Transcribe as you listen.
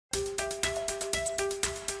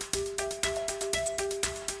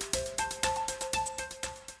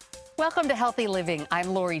Welcome to Healthy Living. I'm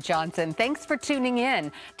Lori Johnson. Thanks for tuning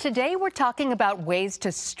in. Today we're talking about ways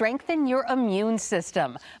to strengthen your immune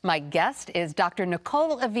system. My guest is Dr.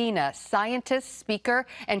 NICOLE AVENA, scientist, speaker,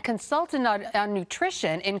 and consultant on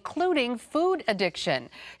nutrition, including food addiction.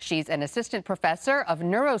 She's an assistant professor of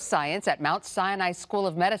neuroscience at Mount Sinai School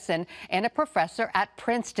of Medicine and a professor at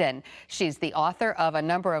Princeton. She's the author of a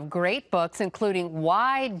number of great books, including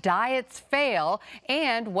Why Diets Fail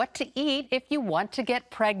and What to Eat If You Want to Get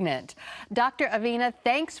Pregnant. Dr. AVENA,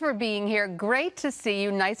 thanks for being here. Great to see you.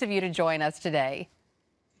 Nice of you to join us today.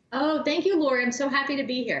 Oh, thank you, Lori. I'm so happy to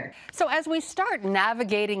be here. So as we start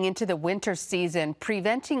navigating into the winter season,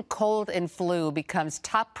 preventing cold and flu becomes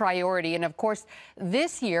top priority. And of course,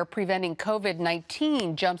 this year, preventing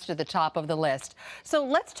COVID-19 jumps to the top of the list. So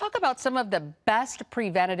let's talk about some of the best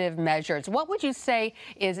preventative measures. What would you say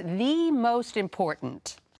is the most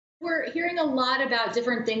important? We're hearing a lot about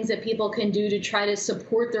different things that people can do to try to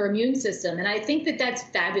support their immune system. And I think that that's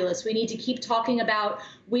fabulous. We need to keep talking about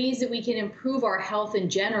ways that we can improve our health in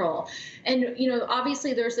general. And,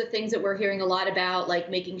 obviously there's the things that we're hearing a lot about,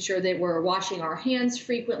 like making sure that we're washing our hands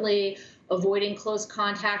frequently, avoiding close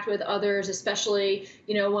contact with others, especially,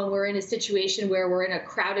 when we're in a situation where we're in a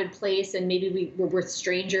crowded place and maybe we're with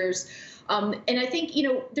strangers. And I think,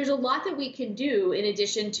 there's a lot that we can do in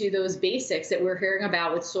addition to those basics that we're hearing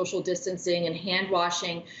about with social distancing and hand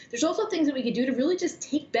washing. There's also things that we can do to really just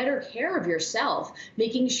take better care of yourself,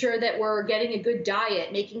 making sure that we're getting a good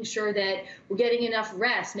diet, making sure that we're getting enough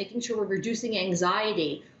rest, making sure we're reducing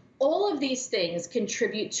anxiety. All of these things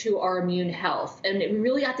contribute to our immune health, and we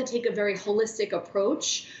really have to take a very holistic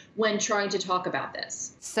approach when trying to talk about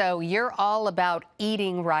this. So you're all about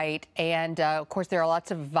eating right, and of course there are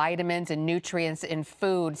lots of vitamins and nutrients in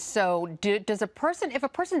food. So if a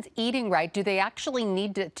person's eating right, do they actually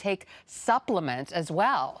need to take supplements as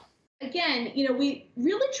well? Again, we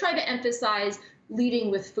really try to emphasize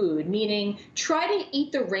leading with food, meaning try to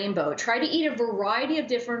eat the rainbow, try to eat a variety of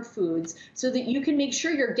different foods so that you can make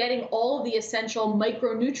sure you're getting all of the essential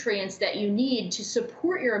micronutrients that you need to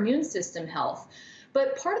support your immune system health.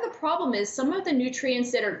 But part of the problem is some of the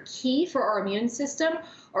nutrients that are key for our immune system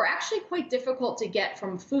are actually quite difficult to get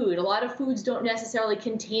from food. A lot of foods don't necessarily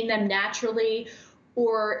contain them naturally,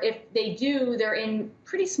 or if they do, they're in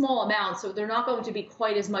pretty small amounts, so they're not going to be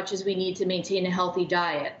quite as much as we need to maintain a healthy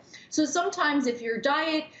diet. So sometimes if your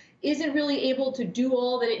diet isn't really able to do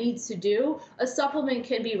all that it needs to do, a supplement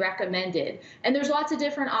can be recommended. And there's lots of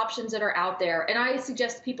different options that are out there. And I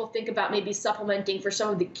suggest people think about maybe supplementing for some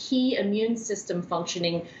of the key immune system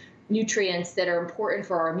functioning nutrients that are important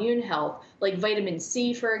for our immune health, like vitamin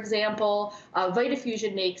C, for example.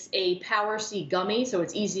 Vitafusion makes a Power C gummy, so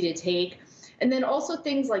it's easy to take. And then also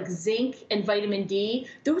things like zinc and vitamin D,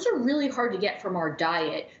 those are really hard to get from our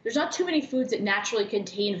diet. There's not too many foods that naturally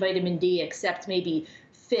contain vitamin D except maybe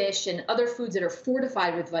fish and other foods that are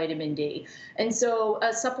fortified with vitamin D. And so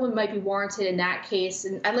a supplement might be warranted in that case.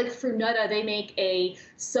 And I like Frunutta, they make a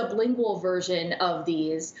sublingual version of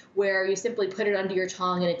these where you simply put it under your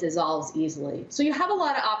tongue and it dissolves easily. So you have a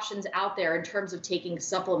lot of options out there in terms of taking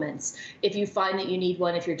supplements if you find that you need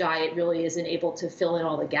one, if your diet really isn't able to fill in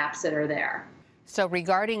all the gaps that are there. So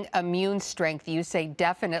regarding immune strength, you say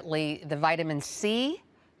definitely the vitamin C,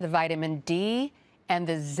 the vitamin D, and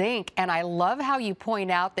the zinc. And I love how you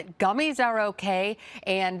point out that gummies are okay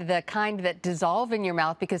and the kind that dissolve in your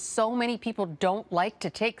mouth, because so many people don't like to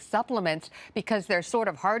take supplements because they're sort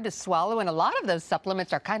of hard to swallow. And a lot of those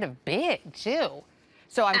supplements are kind of big too.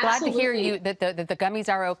 So I'm glad to hear you that the gummies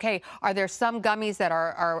are okay. Are there some gummies that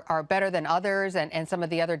are better than others, and some of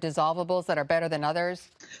the other dissolvables that are better than others?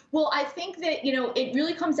 Well, I think that, it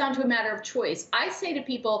really comes down to a matter of choice. I say to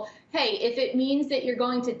people, hey, if it means that you're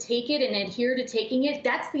going to take it and adhere to taking it,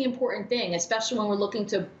 that's the important thing, especially when we're looking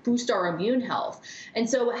to boost our immune health. And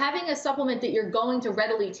so having a supplement that you're going to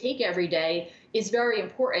readily take every day is very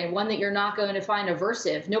important, one that you're not going to find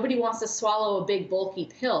aversive. Nobody wants to swallow a big bulky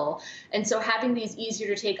pill. And so having these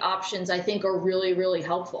easier to take options, I think, are really, really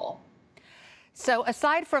helpful. So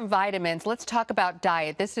aside from vitamins, let's talk about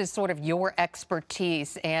diet. This is sort of your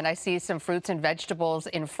expertise, and I see some fruits and vegetables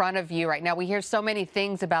in front of you right now. We hear so many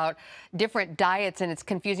things about different diets, and it's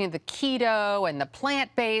confusing, the keto and the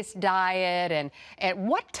plant-based diet, and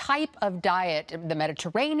what type of diet, the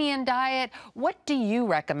Mediterranean diet, what do you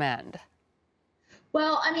recommend?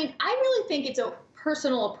 Well, I really think it's a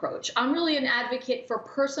personal approach. I'm really an advocate for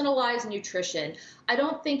personalized nutrition. I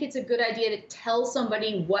don't think it's a good idea to tell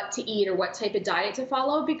somebody what to eat or what type of diet to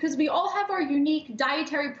follow, because we all have our unique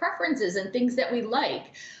dietary preferences and things that we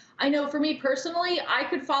like. I know for me personally, I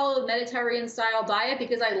could follow a Mediterranean style diet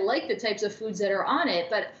because I like the types of foods that are on it,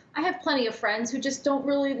 but I have plenty of friends who just don't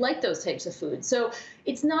really like those types of foods. So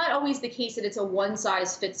it's not always the case that it's a one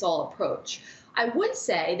size fits all approach. I would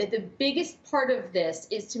say that the biggest part of this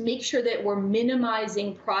is to make sure that we're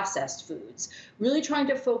minimizing processed foods, really trying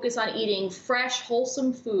to focus on eating fresh,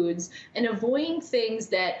 wholesome foods and avoiding things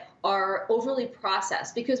that are overly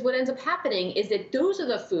processed, because what ends up happening is that those are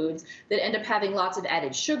the foods that end up having lots of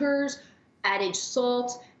added sugars, added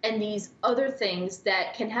salt, and these other things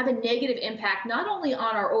that can have a negative impact not only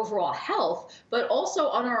on our overall health, but also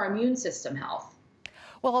on our immune system health.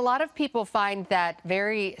 Well, a lot of people find that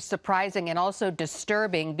very surprising and also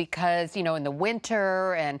disturbing because, in the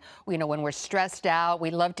winter and, when we're stressed out,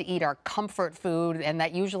 we love to eat our comfort food, and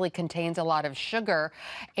that usually contains a lot of sugar.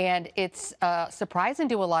 And it's surprising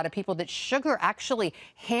to a lot of people that sugar actually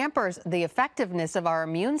hampers the effectiveness of our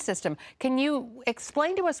immune system. Can you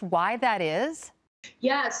explain to us why that is?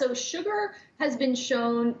 Yeah, so sugar has been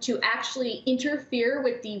shown to actually interfere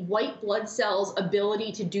with the white blood cells'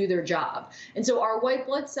 ability to do their job. And so our white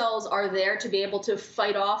blood cells are there to be able to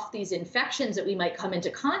fight off these infections that we might come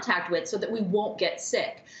into contact with so that we won't get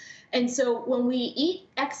sick. And so when we eat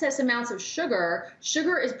excess amounts of sugar,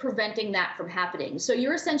 sugar is preventing that from happening. So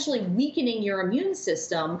you're essentially weakening your immune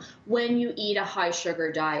system when you eat a high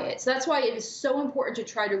sugar diet. So that's why it is so important to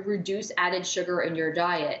try to reduce added sugar in your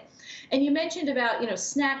diet. And you mentioned about,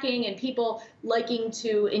 snacking and people liking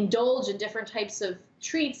to indulge in different types of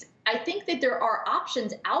treats. I think that there are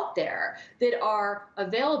options out there that are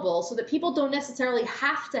available so that people don't necessarily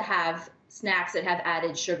have to have snacks that have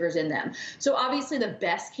added sugars in them. So obviously the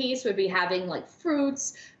best case would be having like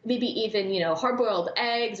fruits, maybe even, hard-boiled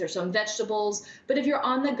eggs or some vegetables. But if you're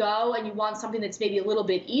on the go and you want something that's maybe a little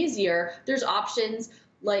bit easier, there's options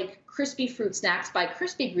like crispy fruit snacks by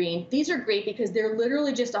Krispy Kreme. These are great because they're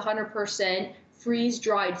literally just 100%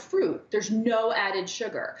 freeze-dried fruit. There's no added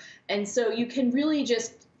sugar. And so you can really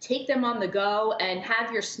just take them on the go and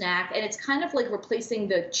have your snack. And it's kind of like replacing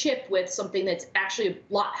the chip with something that's actually a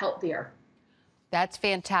lot healthier. That's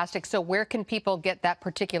fantastic. So where can people get that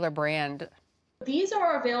particular brand? These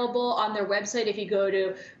are available on their website. If you go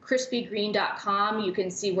to crispygreen.com, you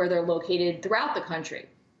can see where they're located throughout the country.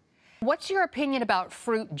 What's your opinion about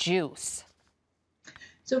fruit juice?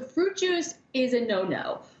 So fruit juice is a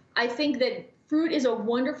no-no. I think that fruit is a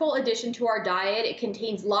wonderful addition to our diet. It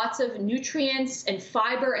contains lots of nutrients and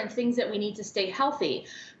fiber and things that we need to stay healthy.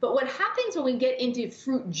 But what happens when we get into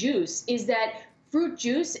fruit juice is that fruit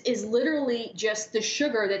juice is literally just the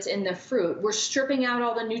sugar that's in the fruit. We're stripping out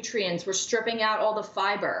all the nutrients. We're stripping out all the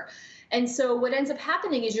fiber. And so what ends up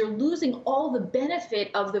happening is you're losing all the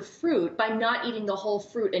benefit of the fruit by not eating the whole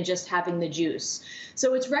fruit and just having the juice.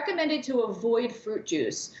 So it's recommended to avoid fruit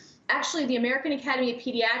juice. Actually, the American Academy of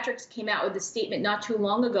Pediatrics came out with a statement not too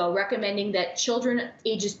long ago recommending that children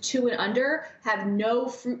ages 2 and under have no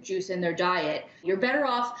fruit juice in their diet. You're better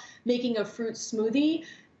off making a fruit smoothie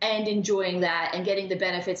and enjoying that and getting the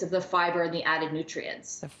benefits of the fiber and the added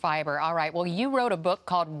nutrients. The fiber. All right. Well, you wrote a book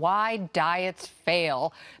called Why Diets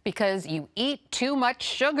Fail Because You Eat Too Much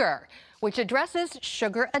Sugar, which addresses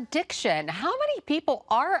sugar addiction. How many people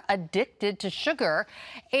are addicted to sugar,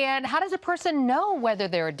 and how does a person know whether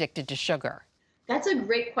they're addicted to sugar? That's a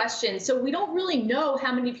great question. So we don't really know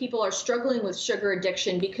how many people are struggling with sugar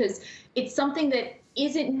addiction because it's something that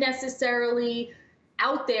isn't necessarily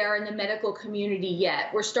out there in the medical community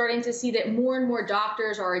yet. We're starting to see that more and more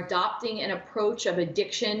doctors are adopting an approach of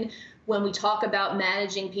addiction when we talk about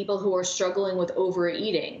managing people who are struggling with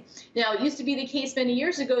overeating. Now, it used to be the case many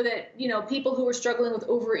years ago that, people who were struggling with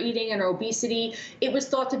overeating and obesity, it was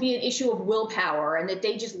thought to be an issue of willpower and that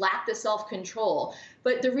they just lacked the self-control.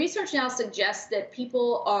 But the research now suggests that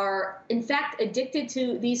people are, in fact, addicted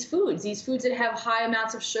to these foods that have high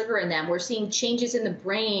amounts of sugar in them. We're seeing changes in the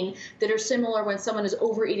brain that are similar when someone is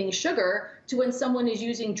overeating sugar to when someone is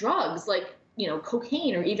using drugs like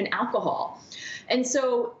cocaine or even alcohol. And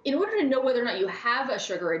so in order to know whether or not you have a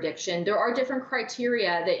sugar addiction, there are different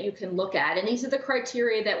criteria that you can look at. And these are the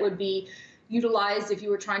criteria that would be utilized if you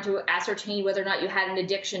were trying to ascertain whether or not you had an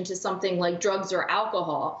addiction to something like drugs or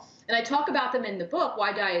alcohol. And I talk about them in the book,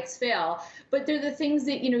 Why Diets Fail. But they're the things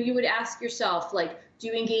that, you would ask yourself, like, do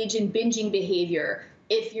you engage in binging behavior?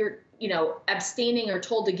 If you're abstaining or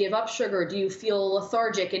told to give up sugar, do you feel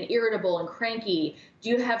lethargic and irritable and cranky? Do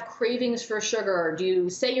you have cravings for sugar? Do you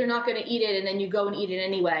say you're not going to eat it and then you go and eat it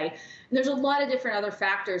anyway? And there's a lot of different other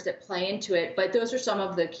factors that play into it, but those are some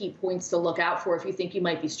of the key points to look out for if you think you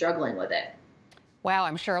might be struggling with it. Wow,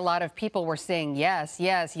 I'm sure a lot of people were saying yes,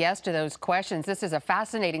 yes, yes to those questions. This is a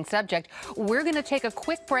fascinating subject. We're going to take a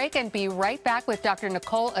quick break and be right back with Dr.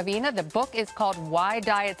 NICOLE AVENA. The book is called Why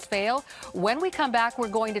Diets Fail. When we come back, we're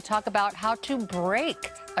going to talk about how to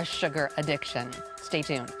break a sugar addiction. Stay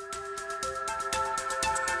tuned.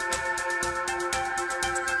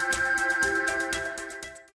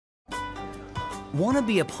 Want to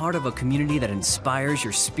be a part of a community that inspires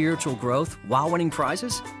your spiritual growth while winning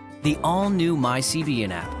prizes? The all-new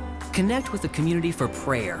CBN app. Connect with the community for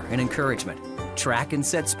prayer and encouragement. Track and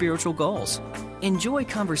set spiritual goals. Enjoy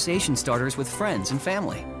conversation starters with friends and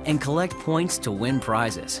family. And collect points to win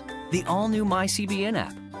prizes. The all-new CBN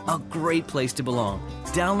app. A great place to belong.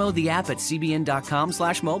 Download the app at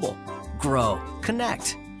cbn.com/mobile. Grow,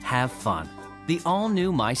 connect, have fun. The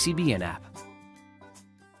all-new CBN app.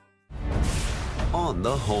 On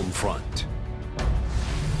the home front.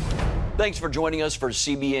 Thanks for joining us for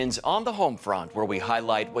CBN's On the Home Front, where we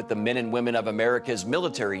highlight what the men and women of America's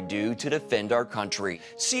military do to defend our country.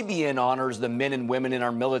 CBN honors the men and women in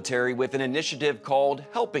our military with an initiative called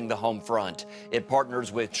Helping the Home Front. It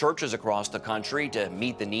partners with churches across the country to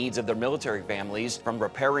meet the needs of their military families, from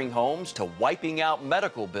repairing homes to wiping out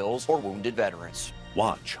medical bills for wounded veterans.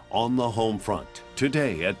 Watch On the Home Front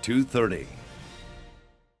today at 2:30.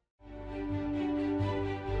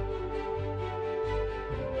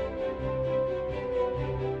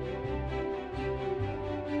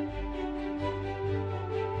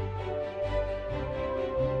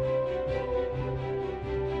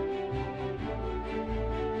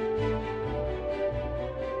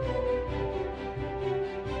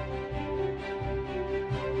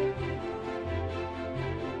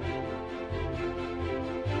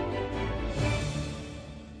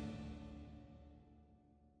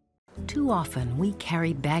 Too often, we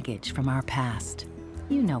carry baggage from our past.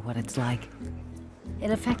 You know what it's like.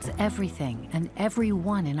 It affects everything and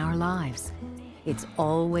everyone in our lives. It's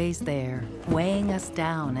always there, weighing us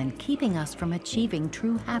down and keeping us from achieving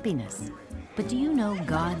true happiness. But do you know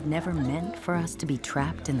God never meant for us to be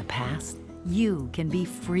trapped in the past? You can be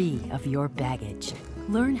free of your baggage.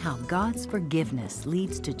 Learn how God's forgiveness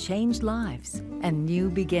leads to changed lives and new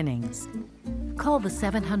beginnings. Call the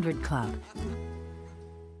 700 Club.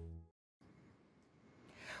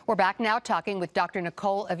 We're back now talking with Dr.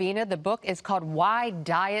 NICOLE AVENA. The book is called Why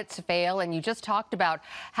Diets Fail, and you just talked about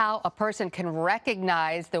how a person can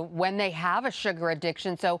recognize when they have a sugar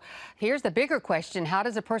addiction. So here's the bigger question. How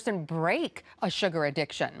does a person break a sugar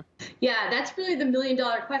addiction? Yeah, that's really the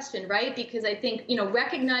million-dollar question, right? Because I think,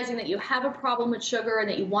 recognizing that you have a problem with sugar and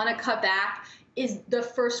that you want to cut back is the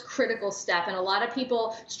first critical step. And a lot of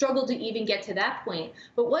people struggle to even get to that point.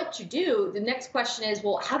 But what you do, the next question is,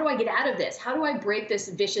 well, how do I get out of this? How do I break this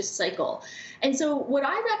vicious cycle? And so what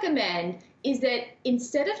I recommend is that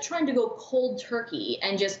instead of trying to go cold turkey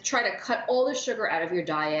and just try to cut all the sugar out of your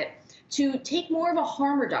diet, to take more of a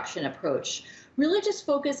harm reduction approach. Really just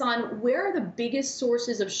focus on where are the biggest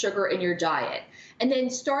sources of sugar in your diet. And then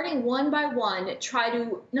starting one by one, try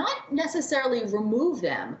to not necessarily remove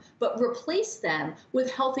them, but replace them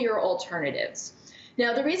with healthier alternatives.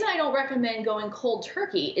 Now, the reason I don't recommend going cold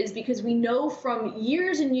turkey is because we know from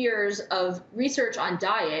years and years of research on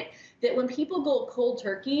diet that when people go cold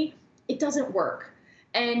turkey, it doesn't work.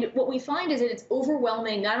 And what we find is that it's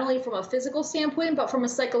overwhelming, not only from a physical standpoint, but from a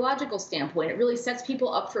psychological standpoint. It really sets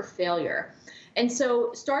people up for failure. And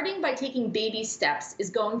so starting by taking baby steps is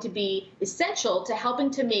going to be essential to helping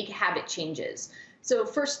to make habit changes. So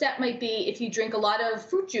first step might be, if you drink a lot of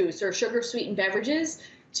fruit juice or sugar-sweetened beverages,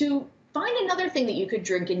 to find another thing that you could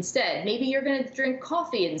drink instead. Maybe you're going to drink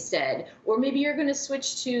coffee instead, or maybe you're going to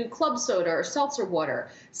switch to club soda or seltzer water,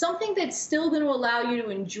 something that's still going to allow you to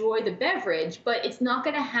enjoy the beverage, but it's not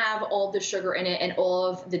going to have all the sugar in it and all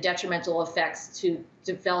of the detrimental effects to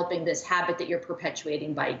developing this habit that you're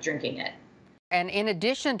perpetuating by drinking it. And in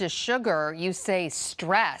addition to sugar, you say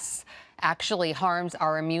stress actually harms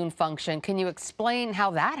our immune function. Can you explain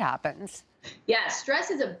how that happens? Yeah, stress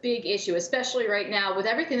is a big issue, especially right now with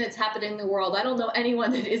everything that's happening in the world. I don't know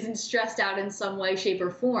anyone that isn't stressed out in some way, shape, or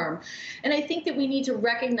form. And I think that we need to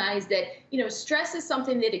recognize that, stress is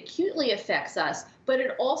something that acutely affects us, but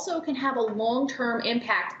it also can have a long-term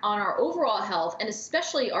impact on our overall health and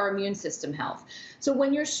especially our immune system health. So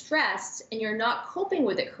when you're stressed and you're not coping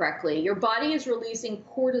with it correctly, your body is releasing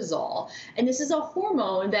cortisol. And this is a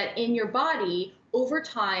hormone that in your body over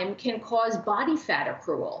time can cause body fat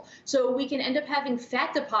accrual. So we can end up having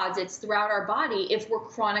fat deposits throughout our body if we're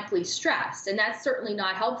chronically stressed. And that's certainly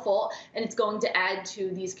not helpful. And it's going to add to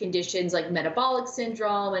these conditions like metabolic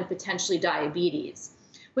syndrome and potentially diabetes.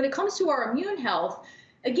 When it comes to our immune health,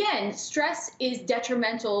 Again, stress is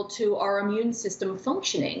detrimental to our immune system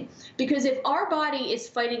functioning, because if our body is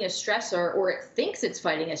fighting a stressor, or it thinks it's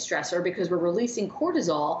fighting a stressor because we're releasing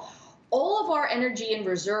cortisol, all of our energy and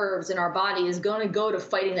reserves in our body is going to go to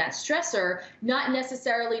fighting that stressor, not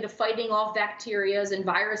necessarily to fighting off bacteria and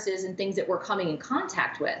viruses and things that we're coming in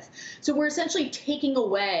contact with. So we're essentially taking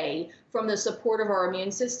away from the support of our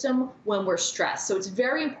immune system when we're stressed. So it's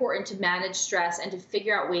very important to manage stress and to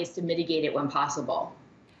figure out ways to mitigate it when possible.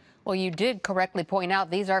 Well, you did correctly point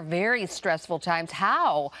out these are very stressful times.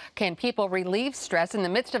 How can people relieve stress in the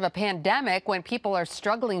midst of a pandemic when people are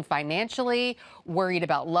struggling financially, worried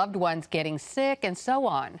about loved ones getting sick, and so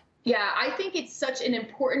on? Yeah, I think it's such an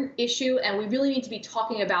important issue, and we really need to be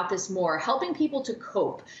talking about this more, helping people to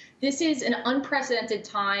cope. This is an unprecedented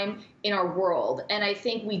time in our world, and I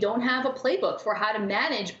think we don't have a playbook for how to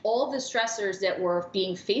manage all the stressors that we're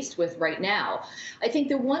being faced with right now. I think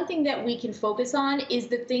the one thing that we can focus on is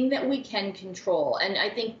the thing that we can control. And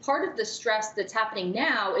I think part of the stress that's happening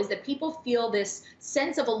now is that people feel this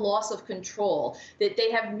sense of a loss of control, that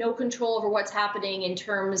they have no control over what's happening in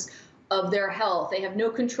terms of their health. They have no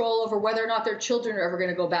control over whether or not their children are ever going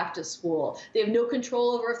to go back to school. They have no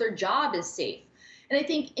control over if their job is safe. And I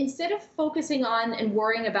think instead of focusing on and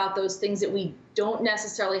worrying about those things that we don't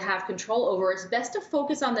necessarily have control over, it's best to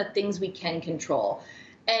focus on the things we can control.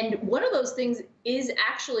 And one of those things is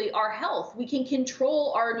actually our health. We can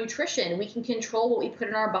control our nutrition. We can control what we put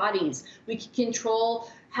in our bodies. We can control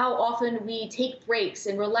how often we take breaks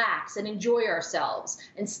and relax and enjoy ourselves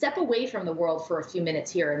and step away from the world for a few minutes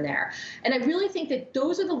here and there. And I really think that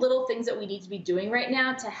those are the little things that we need to be doing right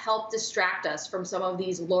now to help distract us from some of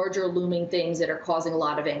these larger looming things that are causing a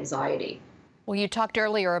lot of anxiety. Well, you talked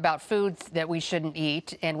earlier about foods that we shouldn't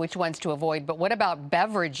eat and which ones to avoid, but what about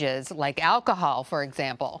beverages like alcohol, for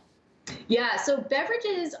example? Yeah, so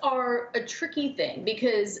beverages are a tricky thing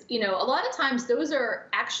because, a lot of times those are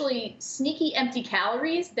actually sneaky empty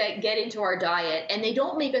calories that get into our diet and they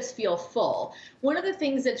don't make us feel full. One of the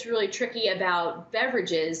things that's really tricky about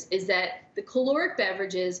beverages is that the caloric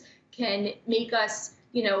beverages can make us,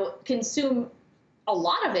 consume a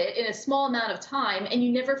lot of it in a small amount of time, and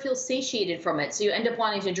you never feel satiated from it. So you end up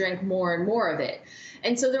wanting to drink more and more of it.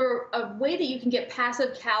 And so there are a way that you can get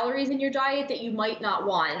passive calories in your diet that you might not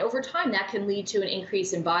want. And over time, that can lead to an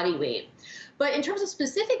increase in body weight. But in terms of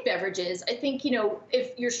specific beverages, I think,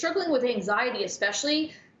 if you're struggling with anxiety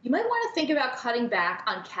especially, you might want to think about cutting back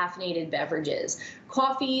on caffeinated beverages.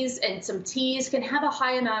 Coffees and some teas can have a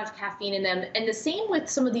high amount of caffeine in them. And the same with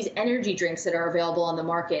some of these energy drinks that are available on the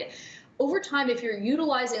market. Over time, if you're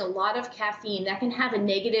utilizing a lot of caffeine, that can have a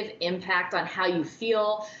negative impact on how you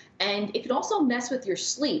feel. And it can also mess with your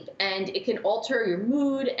sleep, and it can alter your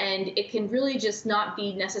mood, and it can really just not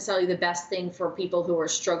be necessarily the best thing for people who are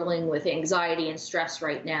struggling with anxiety and stress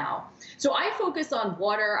right now. So I focus on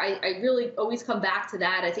water. I really always come back to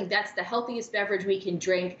that. I think that's the healthiest beverage we can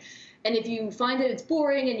drink. And if you find that it's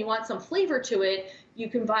boring and you want some flavor to it, you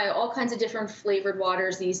can buy all kinds of different flavored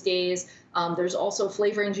waters these days. There's also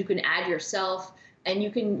flavorings you can add yourself, and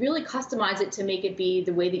you can really customize it to make it be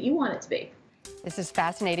the way that you want it to be. This is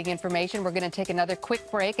fascinating information. We're going to take another quick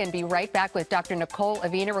break and be right back with Dr. NICOLE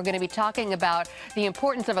AVENA. We're going to be talking about the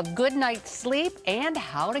importance of a good night's sleep and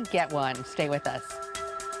how to get one. Stay with us.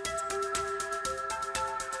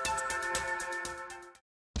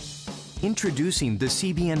 Introducing the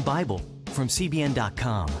CBN Bible from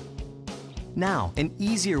CBN.com. Now, an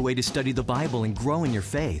easier way to study the Bible and grow in your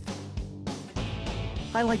faith.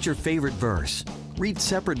 Highlight your favorite verse. Read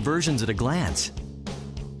separate versions at a glance.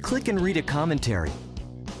 Click and read a commentary.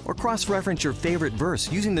 Or cross-reference your favorite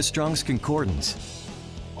verse using the Strong's Concordance.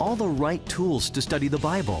 All the right tools to study the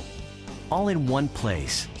Bible, all in one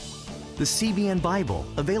place. The CBN Bible,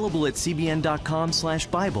 available at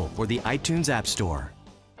cbn.com/Bible or the iTunes App Store.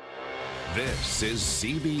 This is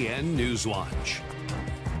CBN News Watch.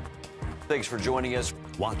 Thanks for joining us.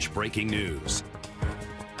 Watch breaking news,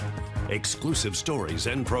 exclusive stories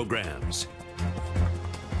and programs,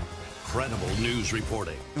 credible news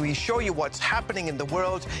reporting. We show you what's happening in the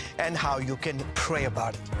world and how you can pray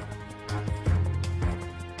about it.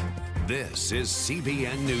 This is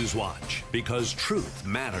CBN News Watch, because truth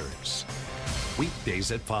matters.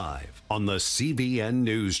 Weekdays at 5 on the CBN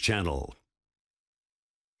News Channel.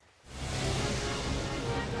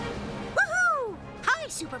 Woohoo! Hi,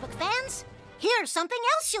 Superbook fans. Here's something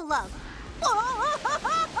else you'll love.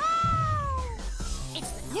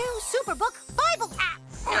 It's the new Superbook Bible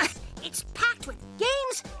app. It's packed with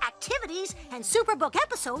games, activities, and Superbook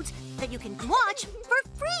episodes that you can watch for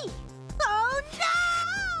free. Oh,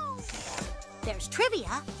 no! There's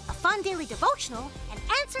trivia, a fun daily devotional and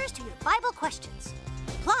answers to your Bible questions.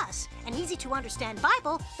 Plus, an easy-to-understand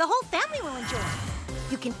Bible the whole family will enjoy.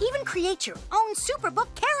 You can even create your own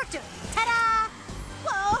Superbook character. Ta-da!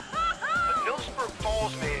 Whoa! Millsburg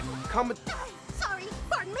Falls man, come. Sorry,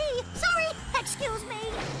 pardon me. Sorry, excuse me.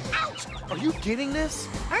 Ouch! Are you getting this?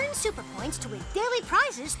 Earn super points to win daily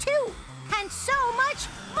prizes, too. And so much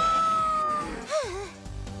more!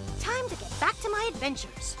 Time to get back to my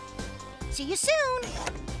adventures. See you soon.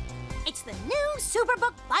 It's the new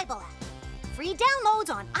Superbook Bible app. Free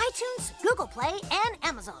downloads on iTunes, Google Play, and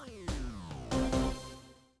Amazon.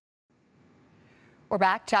 We're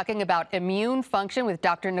back talking about immune function with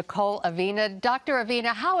Dr. NICOLE AVENA. Dr.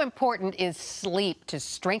 AVENA, how important is sleep to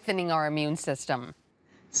strengthening our immune system?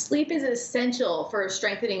 Sleep is essential for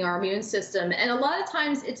strengthening our immune system, and a lot of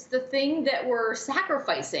times it's the thing that we're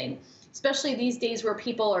sacrificing, especially these days where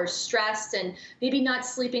people are stressed and maybe not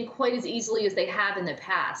sleeping quite as easily as they have in the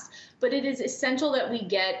past. But it is essential that we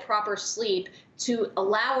get proper sleep to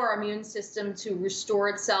allow our immune system to restore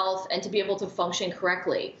itself and to be able to function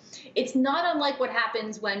correctly. It's not unlike what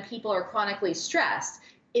happens when people are chronically stressed.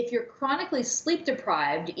 If you're chronically sleep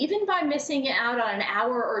deprived, even by missing out on an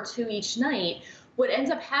hour or two each night, what ends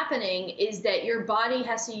up happening is that your body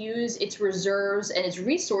has to use its reserves and its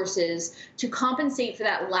resources to compensate for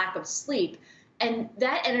that lack of sleep. And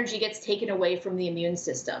that energy gets taken away from the immune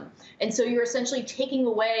system. And so you're essentially taking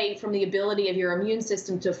away from the ability of your immune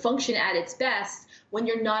system to function at its best when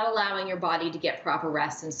you're not allowing your body to get proper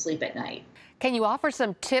rest and sleep at night. Can you offer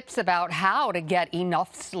some tips about how to get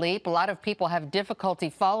enough sleep? A lot of people have difficulty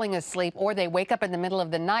falling asleep, or they wake up in the middle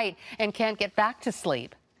of the night and can't get back to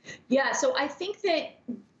sleep. Yeah, so I think that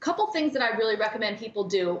a couple things that I really recommend people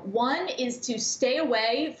do. One is to stay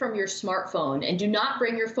away from your smartphone and do not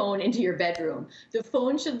bring your phone into your bedroom. The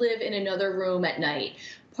phone should live in another room at night.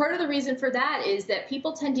 Part of the reason for that is that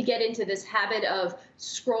people tend to get into this habit of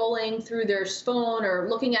scrolling through their phone or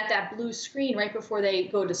looking at that blue screen right before they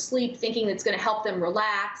go to sleep, thinking it's going to help them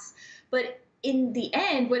relax. But in the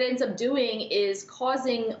end, what ends up doing is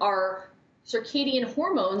causing our circadian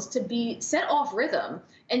hormones to be set off rhythm.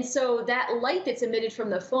 And so that light that's emitted from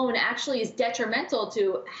the phone actually is detrimental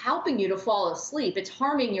to helping you to fall asleep. It's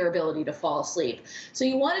harming your ability to fall asleep. So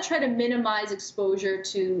you want to try to minimize exposure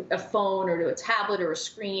to a phone or to a tablet or a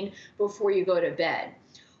screen before you go to bed.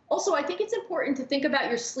 Also, I think it's important to think about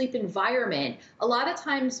your sleep environment. A lot of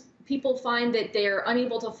times people find that they're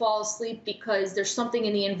unable to fall asleep because there's something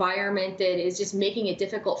in the environment that is just making it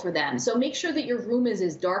difficult for them. So make sure that your room is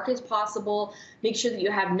as dark as possible. Make sure that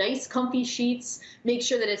you have nice, comfy sheets. Make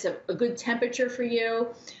sure that it's a good temperature for you.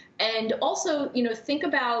 And also, think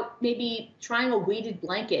about maybe trying a weighted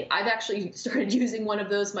blanket. I've actually started using one of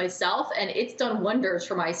those myself, and it's done wonders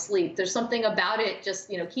for my sleep. There's something about it, just,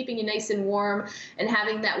 keeping you nice and warm and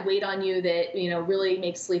having that weight on you that, really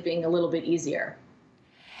makes sleeping a little bit easier.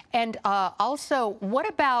 And also, what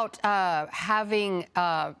about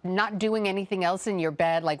not doing anything else in your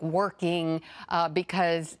bed, like working,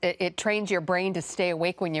 because it trains your brain to stay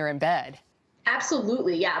awake when you're in bed?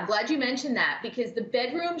 Absolutely. Yeah, I'm glad you mentioned that, because the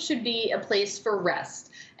bedroom should be a place for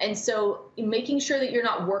rest. And so making sure that you're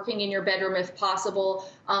not working in your bedroom if possible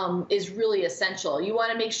is really essential. You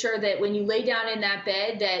want to make sure that when you lay down in that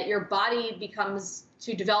bed that your body becomes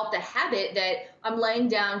to develop the habit that I'm laying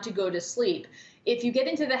down to go to sleep. If you get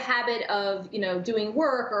into the habit of, doing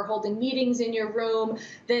work or holding meetings in your room,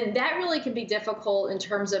 then that really can be difficult in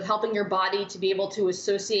terms of helping your body to be able to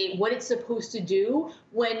associate what it's supposed to do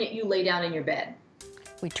when you lay down in your bed.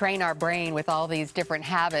 We train our brain with all these different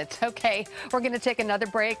habits. Okay, we're going to take another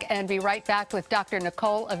break and be right back with Dr.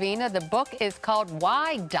 NICOLE AVENA. The book is called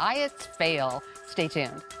Why Diets Fail. Stay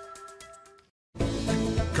tuned.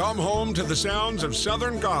 Come home to the sounds of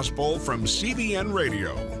Southern Gospel from CBN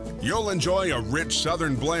Radio. You'll enjoy a rich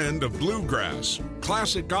Southern blend of bluegrass,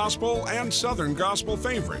 classic gospel, and Southern gospel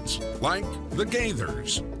favorites like the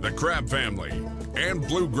Gaithers, the Crab Family, and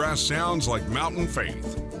bluegrass sounds like Mountain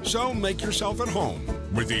Faith. So make yourself at home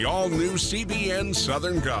with the all-new CBN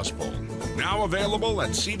Southern Gospel, now available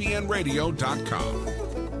at cbnradio.com.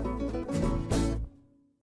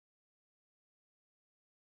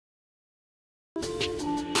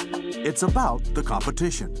 It's about the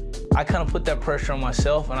competition. I kind of put that pressure on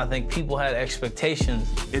myself, and I think people had expectations.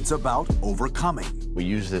 It's about overcoming. We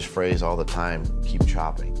use this phrase all the time, keep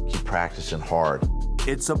chopping, keep practicing hard.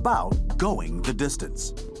 It's about going the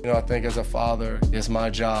distance. I think as a father, it's my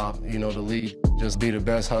job, to lead, just be the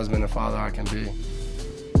best husband and father I can be.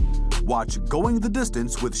 Watch Going the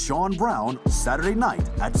Distance with Sean Brown Saturday night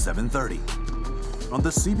at 7:30 on the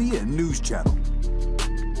CBN News Channel.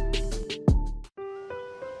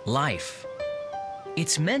 Life.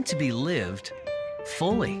 It's meant to be lived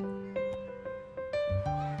fully.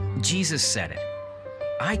 Jesus said it.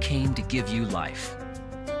 I came to give you life.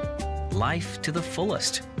 Life to the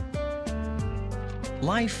fullest.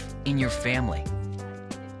 Life in your family.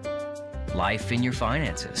 Life in your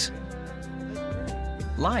finances.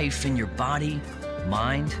 Life in your body,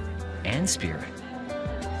 mind, and spirit.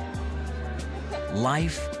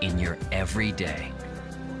 Life in your everyday.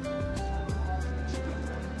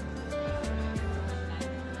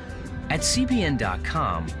 At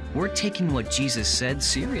CBN.com, we're taking what Jesus said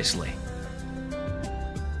seriously.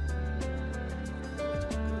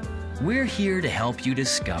 We're here to help you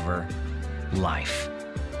discover life.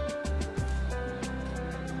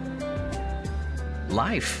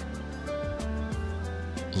 Life.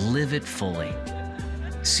 Live it fully.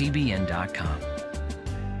 CBN.com.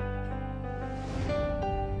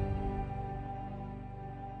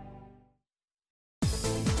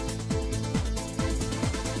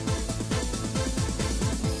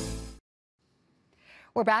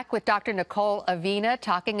 We're back with Dr. NICOLE AVENA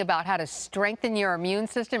talking about how to strengthen your immune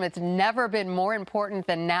system. It's never been more important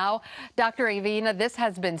than now. Dr. AVENA, this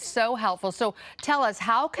has been so helpful. So tell us,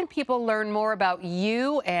 how can people learn more about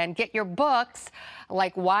you and get your books,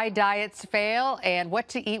 like Why Diets Fail and What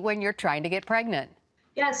to Eat When You're Trying to Get Pregnant?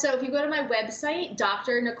 Yeah, so if you go to my website,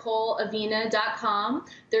 drnicoleavena.com,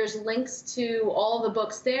 there's links to all of the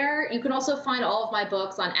books there. You can also find all of my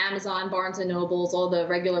books on Amazon, Barnes & Nobles, all the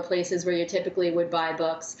regular places where you typically would buy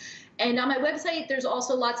books. And on my website, there's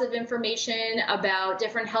also lots of information about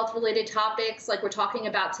different health-related topics like we're talking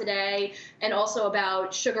about today, and also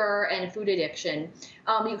about sugar and food addiction.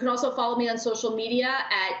 You can also follow me on social media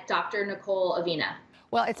at Dr. NICOLE AVENA.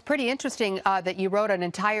 Well, it's pretty interesting that you wrote an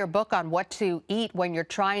entire book on what to eat when you're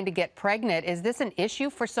trying to get pregnant. Is this an issue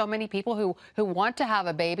for so many people who want to have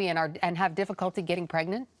a baby and have difficulty getting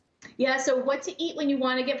pregnant? Yeah, so What to Eat When You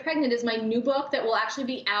Want to Get Pregnant is my new book that will actually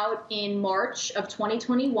be out in March of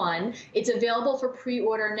 2021. It's available for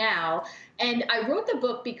pre-order now. And I wrote the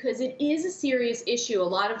book because it is a serious issue. A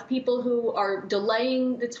lot of people who are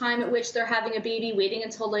delaying the time at which they're having a baby, waiting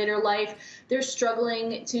until later life, they're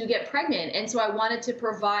struggling to get pregnant. And so I wanted to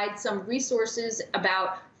provide some resources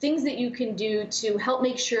about things that you can do to help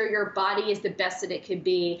make sure your body is the best that it could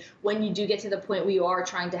be when you do get to the point where you are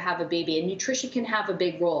trying to have a baby. And nutrition can have a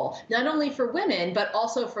big role, not only for women, but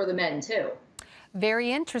also for the men too.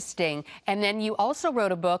 Very interesting. And then you also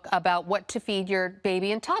wrote a book about what to feed your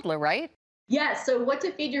baby and toddler, right? Yes, so What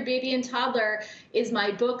to Feed Your Baby and Toddler is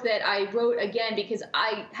my book that I wrote, again, because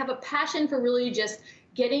I have a passion for really just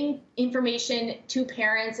getting information to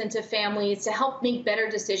parents and to families to help make better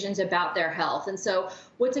decisions about their health. And so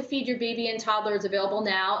What to Feed Your Baby and Toddler is available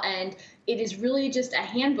now, and it is really just a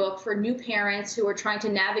handbook for new parents who are trying to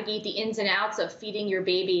navigate the ins and outs of feeding your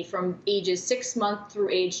baby from ages 6 months through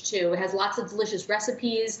age 2. It has lots of delicious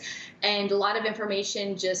recipes and a lot of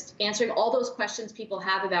information just answering all those questions people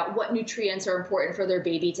have about what nutrients are important for their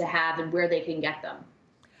baby to have and where they can get them.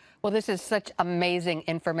 Well, this is such amazing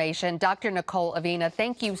information. Dr. NICOLE AVENA,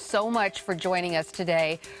 thank you so much for joining us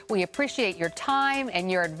today. We appreciate your time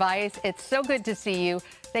and your advice. It's so good to see you.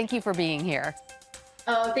 Thank you for being here.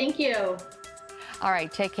 Oh, thank you. All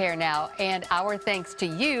right, take care now. And our thanks to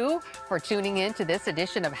you for tuning in to this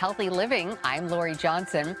edition of Healthy Living. I'm Lori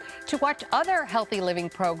Johnson. To watch other Healthy Living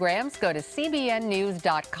programs, go to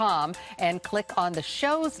cbnnews.com and click on the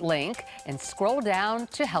show's link and scroll down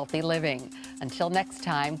to Healthy Living. Until next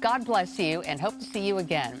time, God bless you and hope to see you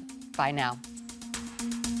again. Bye now.